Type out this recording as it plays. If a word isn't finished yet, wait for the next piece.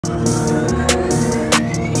Can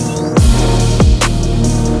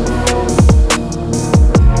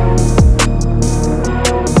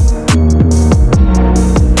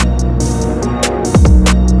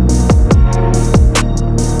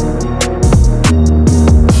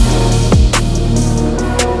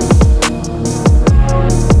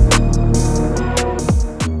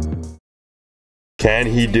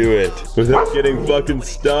he do it without getting fucking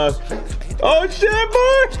stuck? Oh shit,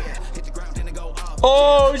 boy!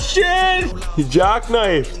 Oh shit! He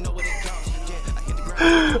jackknifed.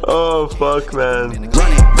 Oh fuck, man.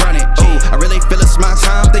 Run it, ooh, I really feel it's my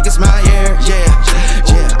time, think it's my year, yeah.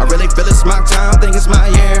 I really feel it's my time, think it's my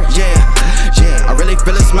year, yeah. I really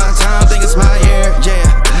feel it's my time, think it's my year,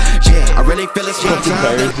 yeah. I really feel it's my time.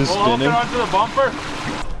 Tires just spinning. Onto the bumper.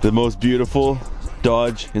 The most beautiful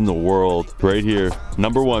Dodge in the world, right here.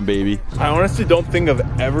 Number one, baby. I honestly don't think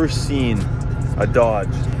I've ever seen a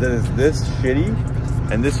Dodge that is this shitty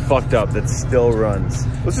and this fucked up that still runs.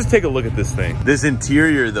 Let's just take a look at this thing. This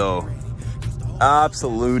interior though,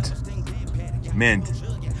 absolute mint.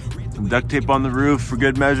 Some duct tape on the roof for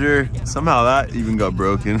good measure. Somehow that even got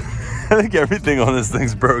broken. I think everything on this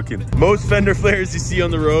thing's broken. Most fender flares you see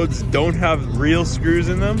on the roads don't have real screws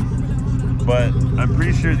in them, but I'm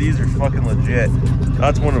pretty sure these are fucking legit.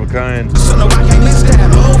 That's one of a kind. So no, I can't miss that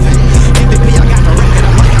moving. MVP, I got the record,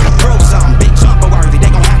 I might have to prove something. Big jumper worthy,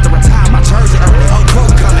 they gon' have to retire my jersey early. Whole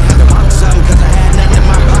crew coming, had to work something, cause I had nothing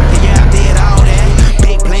in my pocket, yeah, I did all that.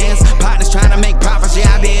 Big plans, partners trying to make profits,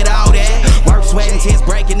 yeah, I did all that. Work, sweat, and tears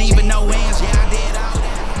breaking, even no ends, yeah, I did all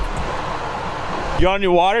that. You on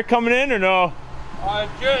your water coming in or no?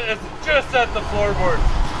 It's just at the floorboard.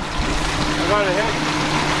 I got a hit.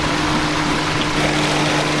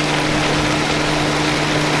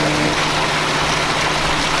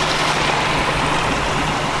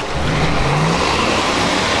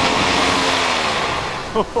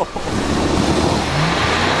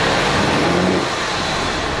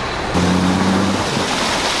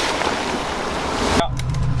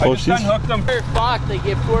 Oh, she's unhooked them. Fuck, they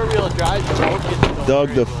get four-wheel drive. dug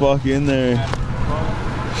the fuck in there.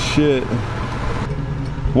 Shit.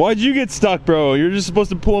 Why'd you get stuck, bro? You're just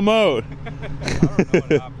supposed to pull him out.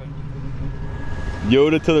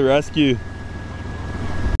 Yoda to the rescue.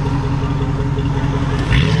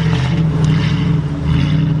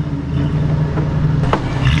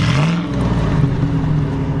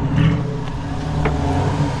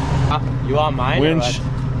 You want mine? Winch,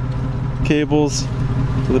 cables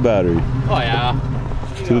to the battery. Oh yeah.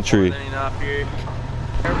 To the tree.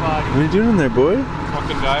 What are you doing in there, boy?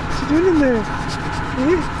 Fucking guy. What's he doing in there?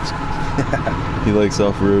 He likes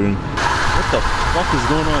off-roading. What the fuck is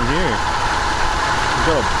going on here? We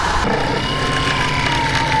got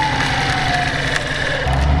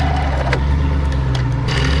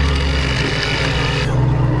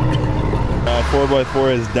a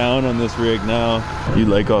 4x4 is down on this rig now. You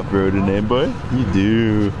like off-roading, eh, boy? You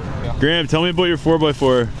do. Yeah. Graham, tell me about your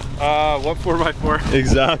 4x4. What 4x4?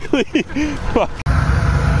 Exactly. Fuck.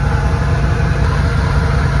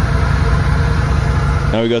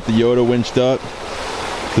 Now we got the Yoda winched up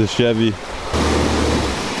to the Chevy.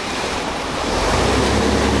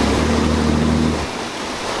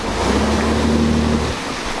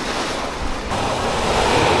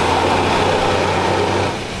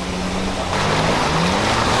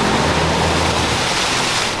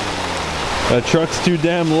 That truck's too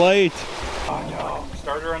damn light. Oh no.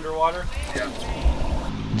 Starter underwater? Yeah.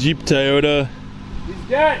 Jeep Toyota. He's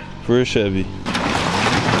dead. For a Chevy.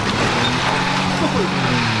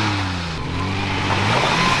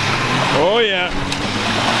 Oh yeah.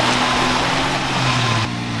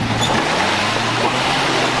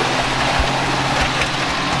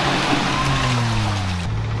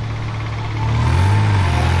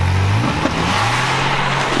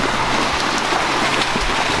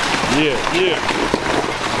 Yeah, yeah.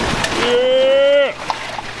 Yeah.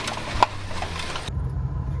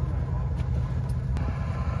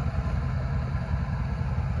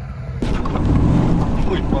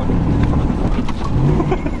 Holy fuck.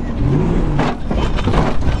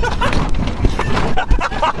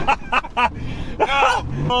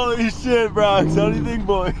 Holy shit, Brox. How do you think,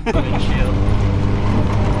 boy?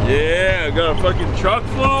 Yeah, I got a fucking truck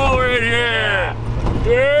full right here.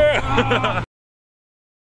 Yeah.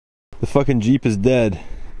 The fucking Jeep is dead.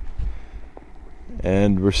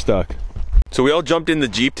 And we're stuck. So we all jumped in the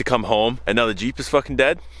Jeep to come home, and now the Jeep is fucking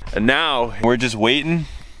dead. And now we're just waiting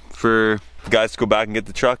for the guys to go back and get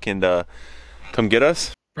the truck and come get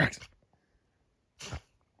us. Braxton.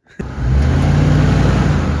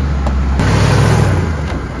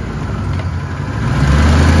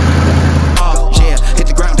 Hit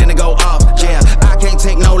the ground, then it go up, yeah. I can't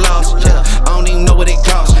take no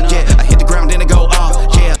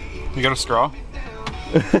You got a straw?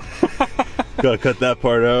 Gotta cut that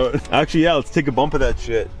part out. Actually, yeah, let's take a bump of that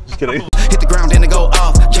shit. Just kidding. Hit the ground and it go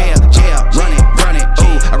off. Yeah,